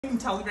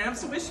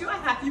Telegrams to wish you a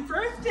happy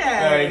birthday.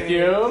 Thank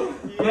you.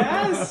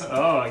 Yes.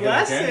 Oh, I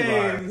got a candy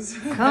Blessings.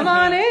 bar. Come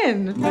on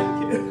in.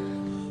 Thank you.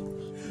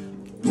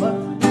 What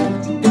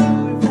would you do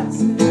if I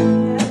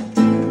said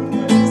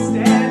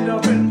stand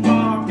up and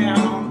walk out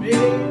on me?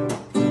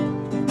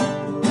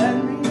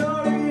 Lend me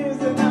your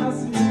ears and I'll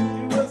sing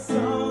you a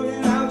song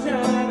and I'll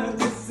try not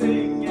to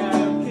sing out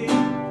of key.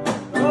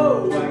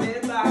 Oh, I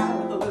get by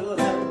with a little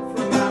help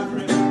from my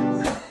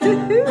friends.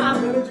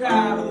 I'm gonna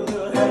try with a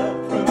little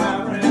help from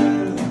my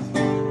friends.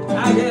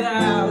 I get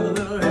out with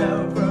a little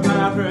help from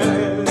my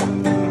friends.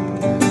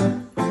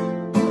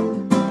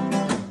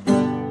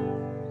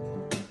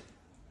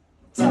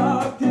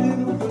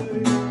 Talking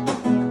away,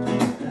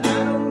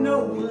 I don't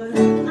know what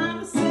I'm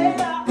gonna say,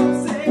 but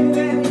I'll say it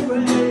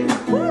anyway.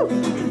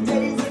 The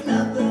days are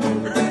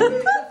nothing,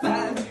 baby, to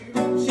find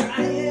you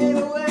shying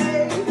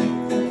away.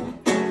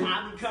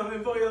 I'm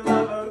coming for your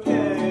love,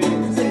 okay?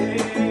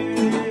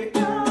 Take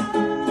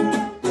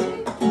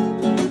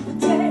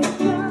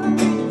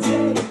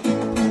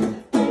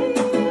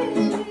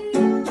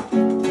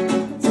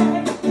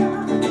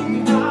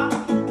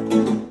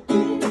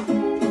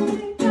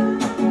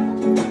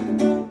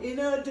in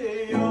a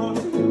day or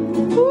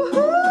two.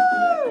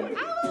 Woohoo!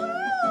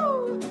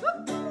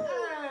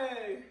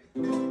 Hey!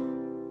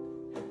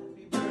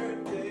 Happy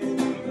birthday to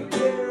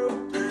you.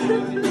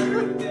 Happy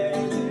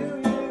birthday to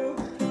you.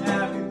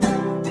 Happy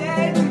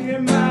birthday, dear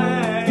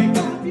Mike.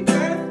 Happy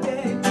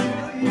birthday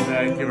to you.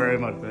 Thank you very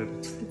much, babe.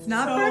 It's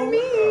not So, for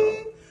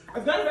me.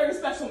 I've got a very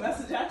special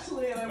message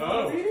actually, and I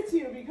want to read it to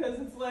you because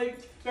it's like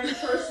very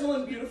personal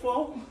and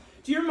beautiful.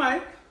 Dear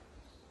Mike,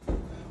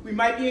 we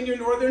might be in your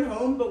northern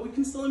home, but we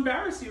can still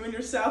embarrass you in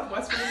your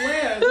southwestern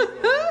land. Oh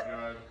my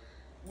God.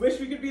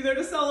 Wish we could be there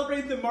to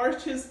celebrate the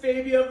Marchest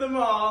baby of them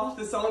all.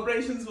 The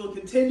celebrations will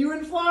continue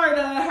in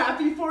Florida.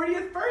 Happy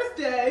 40th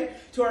birthday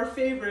to our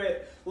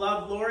favorite.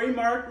 Love, Lori,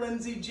 Mark,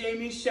 Lindsay,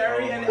 Jamie,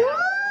 Sherry, and my Al. God.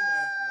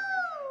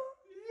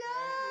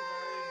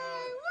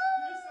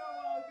 You're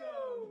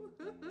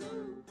so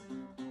welcome.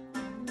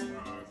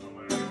 Oh, it's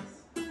hilarious.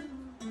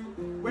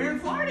 Where in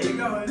Florida are you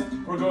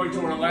going? We're going to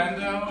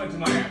Orlando and to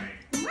Miami.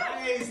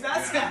 Nice,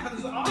 that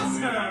sounds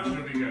awesome. Yeah, it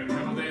should be good. A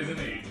couple days in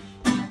each.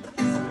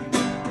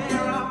 There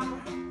are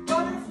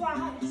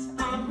butterflies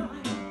on my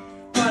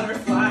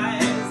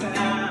butterflies, and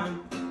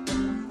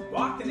I'm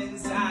walking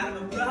inside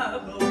of a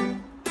bubble,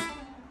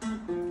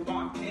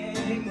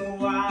 walking the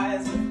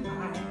wise with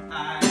my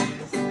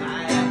eyes.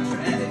 I have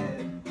treaded,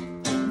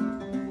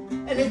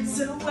 and it's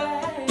a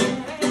way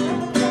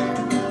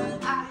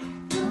I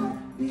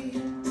don't be to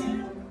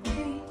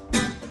be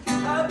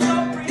of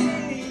your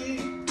breed.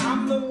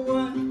 I'm the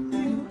one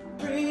you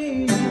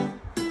breathe.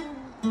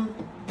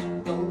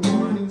 The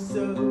one who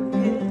sowed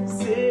his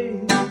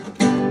seed.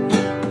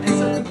 And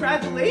so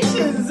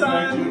congratulations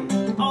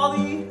on all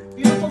the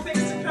beautiful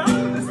things to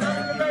come. This is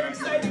something we're very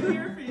excited to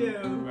hear for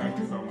you. Thank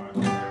you so much.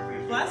 I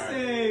appreciate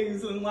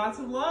Blessings and lots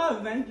of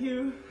love. Thank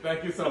you that.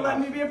 Thank you so for much.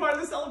 letting me be a part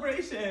of the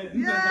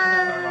celebration. I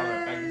love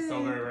it. Thank you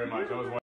so very, very much. That was